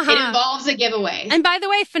 It involves a giveaway. And by the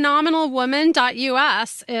way,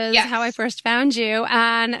 phenomenalwoman.us is how I first found you,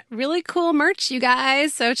 and really cool merch, you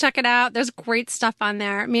guys. So check it out. There's great stuff on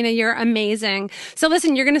there. Mina, you're amazing. So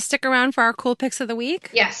listen, you're going to stick around for our cool picks of the week?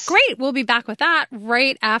 Yes. Great. We'll be back with that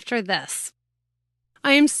right after this.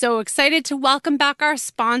 I am so excited to welcome back our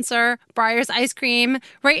sponsor, Breyers Ice Cream,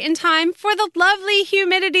 right in time for the lovely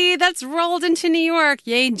humidity that's rolled into New York.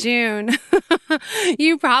 Yay, June.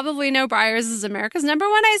 You probably know Breyers is America's #1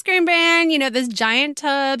 ice cream brand. Those giant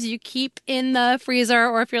tubs you keep in the freezer,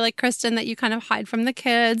 or if you're like Kristen, that you kind of hide from the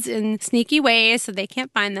kids in sneaky ways so they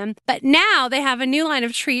can't find them. But now they have a new line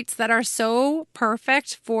of treats that are so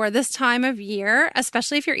perfect for this time of year,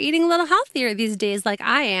 especially if you're eating a little healthier these days like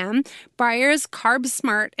I am. Breyers Carb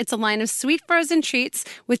Smart. It's a line of sweet frozen treats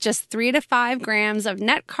with just 3 to 5 grams of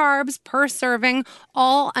net carbs per serving,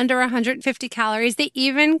 all under 150 calories. They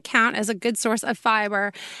even count as a good source of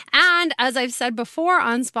fiber. And as I've said before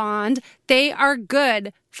on Spawned, they are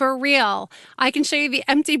good. For real. I can show you the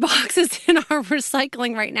empty boxes in our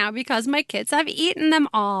recycling right now because my kids have eaten them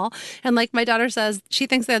all. And like my daughter says, she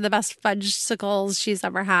thinks they're the best fudgesicles she's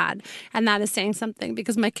ever had. And that is saying something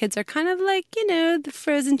because my kids are kind of like, the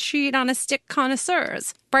frozen treat on a stick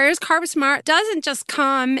connoisseurs. Breyers Carb Smart doesn't just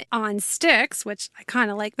come on sticks, which I kind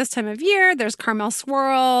of like this time of year. There's caramel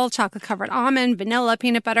swirl, chocolate covered almond, vanilla,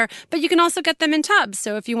 peanut butter, but you can also get them in tubs.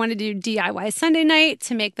 So if you want to do DIY Sunday night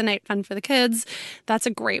to make the night fun for the kids, that's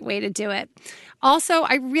a great way to do it. Also,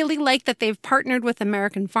 I really like that they've partnered with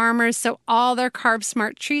American farmers, so all their Carb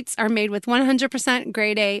Smart treats are made with 100%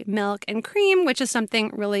 grade A milk and cream, which is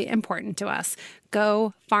something really important to us.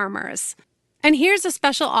 Go farmers. And here's a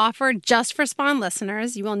special offer just for Spawn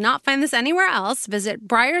listeners. You will not find this anywhere else. Visit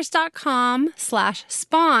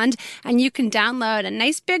Breyers.com/spawned and you can download a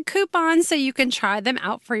nice big coupon so you can try them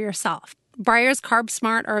out for yourself. Breyers Carb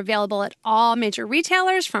Smart are available at all major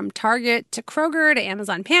retailers from Target to Kroger to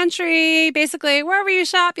Amazon Pantry. Basically, wherever you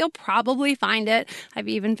shop, you'll probably find it. I've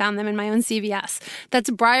even found them in my own CVS.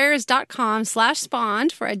 That's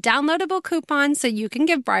Breyers.com/spawned for a downloadable coupon so you can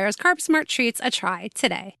give Breyers Carb Smart treats a try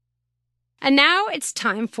today. And now it's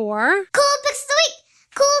time for Cool Picks of the Week!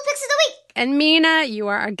 Cool Picks of the Week! And Mina, you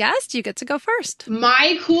are our guest. You get to go first.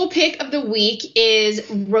 My cool pick of the week is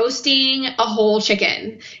roasting a whole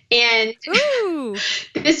chicken. And Ooh.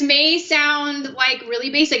 This may sound like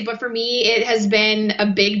really basic, but for me, it has been a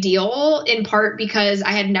big deal in part because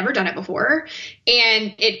I had never done it before.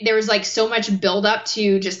 And there was like so much buildup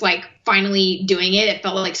to just like finally doing it. It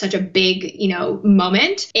felt like such a big,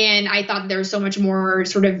 moment. And I thought there was so much more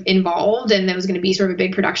sort of involved and there was going to be sort of a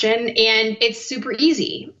big production. And it's super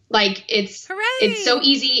easy. Like it's so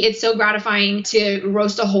easy. It's so gratifying to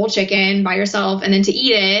roast a whole chicken by yourself and then to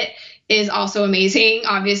eat it is also amazing,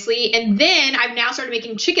 obviously. And then I've now started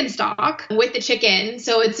making chicken stock with the chicken.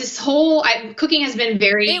 So it's this whole, cooking has been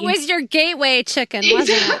very... It was your gateway chicken,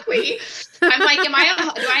 wasn't exactly. it? I'm like, am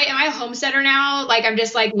I a homesteader now? Like, I'm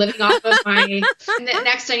just like living off of my,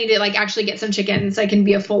 next I need to like actually get some chickens so I can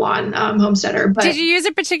be a full on homesteader. But did you use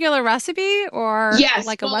a particular recipe or yes,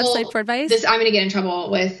 like a website for advice? I'm going to get in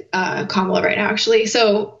trouble with Kamala right now, actually.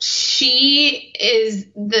 So she's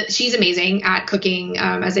amazing at cooking,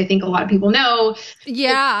 as I think a lot of people know.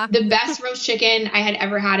 Yeah. The best roast chicken I had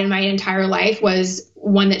ever had in my entire life was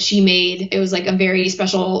one that she made. It was like a very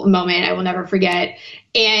special moment I will never forget.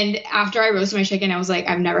 And after I roasted my chicken, I was like,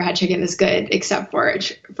 I've never had chicken this good except for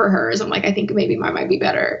hers. I'm like, I think maybe mine might be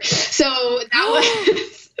better. So that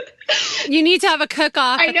was... You need to have a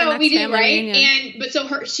cook-off. I know we do, right?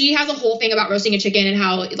 Reunion. She has a whole thing about roasting a chicken and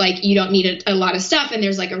how like you don't need a lot of stuff and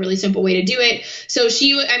there's like a really simple way to do it. So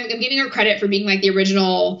I'm giving her credit for being like the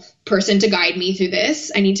original person to guide me through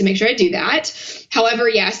this. I need to make sure I do that. However,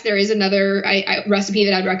 yes, there is another recipe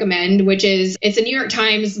that I'd recommend, which is it's a New York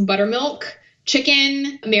Times buttermilk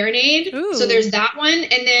chicken marinade. Ooh. So there's that one.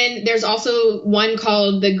 And then there's also one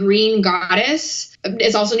called the Green Goddess.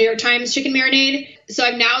 It's also New York Times chicken marinade. So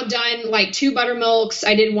I've now done like 2 buttermilks.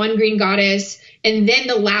 I did 1 Green Goddess. And then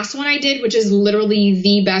the last one I did, which is literally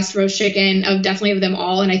the best roast chicken of them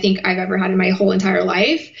all, and I think I've ever had in my whole entire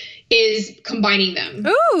life, is combining them.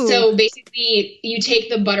 Ooh. So basically you take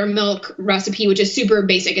the buttermilk recipe, which is super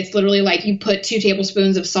basic. It's literally like you put 2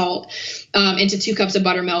 tablespoons of salt into 2 cups of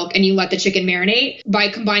buttermilk and you let the chicken marinate. By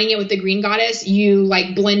combining it with the Green Goddess, you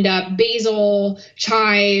like blend up basil,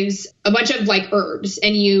 chives, a bunch of like herbs,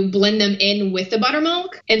 and you blend them in with the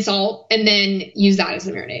buttermilk and salt and then use that as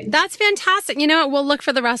the marinade. That's fantastic. You know what? We'll look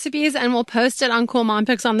for the recipes and we'll post it on Cool Mom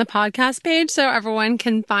Picks on the podcast page so everyone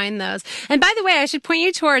can find those. And by the way, I should point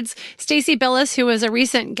you towards Stacey Billis, who was a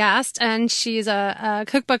recent guest, and she's a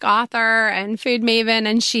cookbook author and food maven,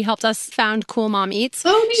 and she helped us found Cool Mom Eats.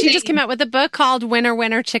 Oh, amazing. She just came out with a book called Winner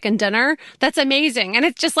Winner Chicken Dinner. That's amazing. And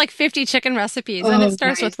it's just like 50 chicken recipes, and it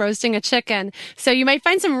starts with roasting a chicken. So you might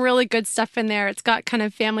find some really good stuff in there. It's got kind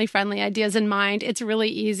of family-friendly ideas in mind. It's really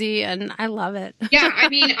easy, and I love it. Yeah, I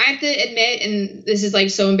mean, I have to admit, and this is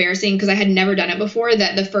like so embarrassing because I had never done it before,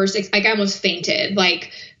 that the first, like I almost fainted,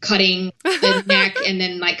 like cutting the neck and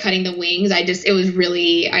then like cutting the wings. It was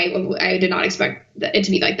really, I did not expect it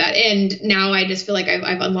to be like that. And now I just feel like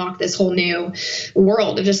I've unlocked this whole new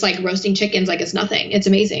world of just like roasting chickens like it's nothing. It's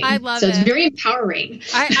amazing. I love it. So it's very empowering.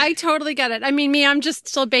 I totally get it. I mean, I'm just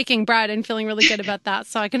still baking bread and feeling really good about that.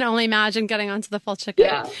 So I can only imagine getting onto the full chicken.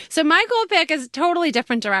 Yeah. So my goal pick is totally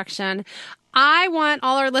different direction. I want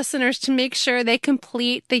all our listeners to make sure they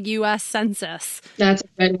complete the U.S. Census. That's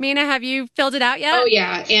good. Mina, have you filled it out yet? Oh,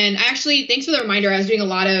 yeah. And actually, thanks for the reminder. I was doing a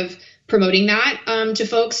lot of promoting that to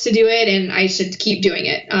folks to do it, and I should keep doing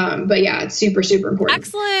it. But yeah, it's super, super important.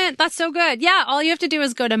 Excellent. That's so good. Yeah, all you have to do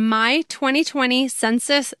is go to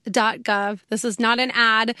my2020census.gov. This is not an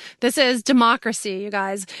ad. This is democracy, you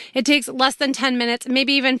guys. It takes less than 10 minutes,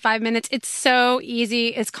 maybe even 5 minutes. It's so easy.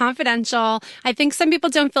 It's confidential. I think some people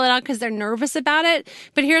don't fill it out because they're nervous about it.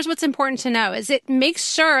 But here's what's important to know is it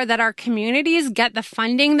makes sure that our communities get the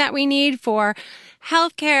funding that we need for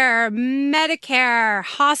healthcare, Medicare,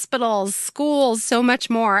 hospitals, schools, so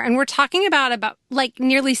much more. And we're talking about like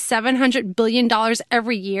nearly $700 billion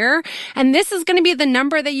every year. And this is going to be the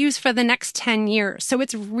number they use for the next 10 years. So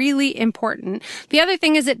it's really important. The other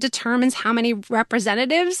thing is it determines how many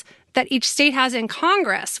representatives that each state has in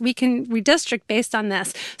Congress. We can redistrict based on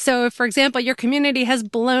this. So if, for example, your community has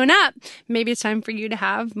blown up, maybe it's time for you to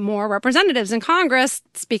have more representatives in Congress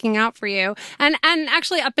speaking out for you. And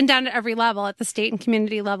actually up and down at every level, at the state and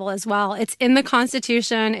community level as well. It's in the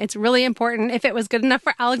Constitution. It's really important. If it was good enough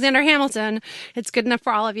for Alexander Hamilton, it's good enough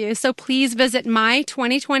for all of you. So please visit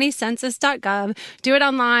my2020census.gov. Do it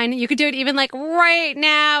online. You could do it even like right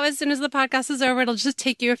now. As soon as the podcast is over, it'll just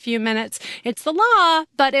take you a few minutes. It's the law,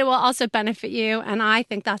 but it will also benefit you. And I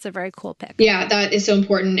think that's a very cool pick. Yeah, that is so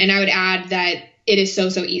important. And I would add that it is so,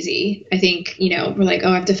 so easy. I think, we're like,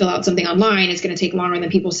 I have to fill out something online. It's going to take longer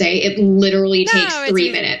than people say. It literally takes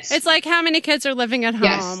 3 minutes. It's like how many kids are living at home?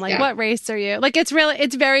 Yes, what race are you? Like, it's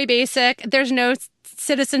very basic. There's no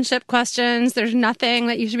citizenship questions. There's nothing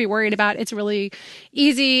that you should be worried about. It's really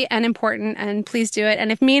easy and important, and please do it.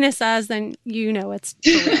 And if Mina says, then it's for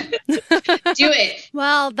real. Do it.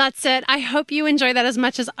 Well, that's it. I hope you enjoyed that as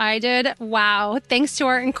much as I did. Wow. Thanks to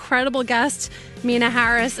our incredible guest, Mina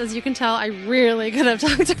Harris. As you can tell, I really could have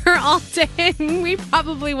talked to her all day. We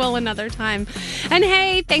probably will another time. And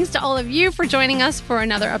hey, thanks to all of you for joining us for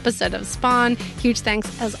another episode of Spawn. Huge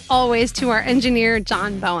thanks, as always, to our engineer,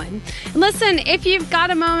 John Bowen. And listen, if you've got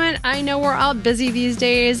a moment, I know we're all busy these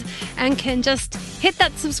days and can just Hit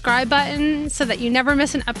that subscribe button so that you never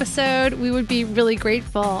miss an episode. We would be really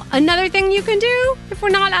grateful. Another thing you can do, if we're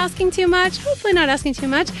not asking too much, hopefully not asking too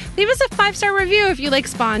much, leave us a 5-star review if you like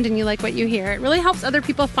Spawned and you like what you hear. It really helps other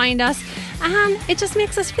people find us, and it just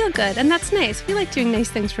makes us feel good, and that's nice. We like doing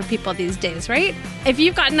nice things for people these days, right? If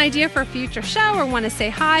you've got an idea for a future show or want to say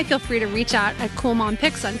hi, feel free to reach out at Cool Mom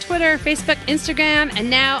Pics on Twitter, Facebook, Instagram,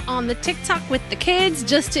 and now on the TikTok with the kids,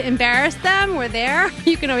 just to embarrass them. We're there.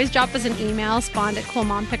 You can always drop us an email,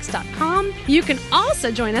 spawned@coolmompics.com. You can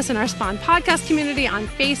also join us in our Spawn podcast community on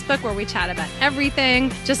Facebook, where we chat about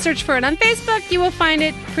everything. Just search for it on Facebook. You will find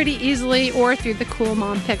it pretty easily, or through the Cool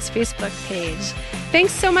Mom Pics Facebook page.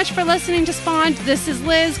 Thanks so much for listening to Spawned. This is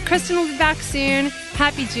Liz. Kristen will be back soon.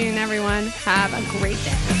 Happy June, everyone. Have a great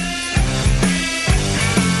day.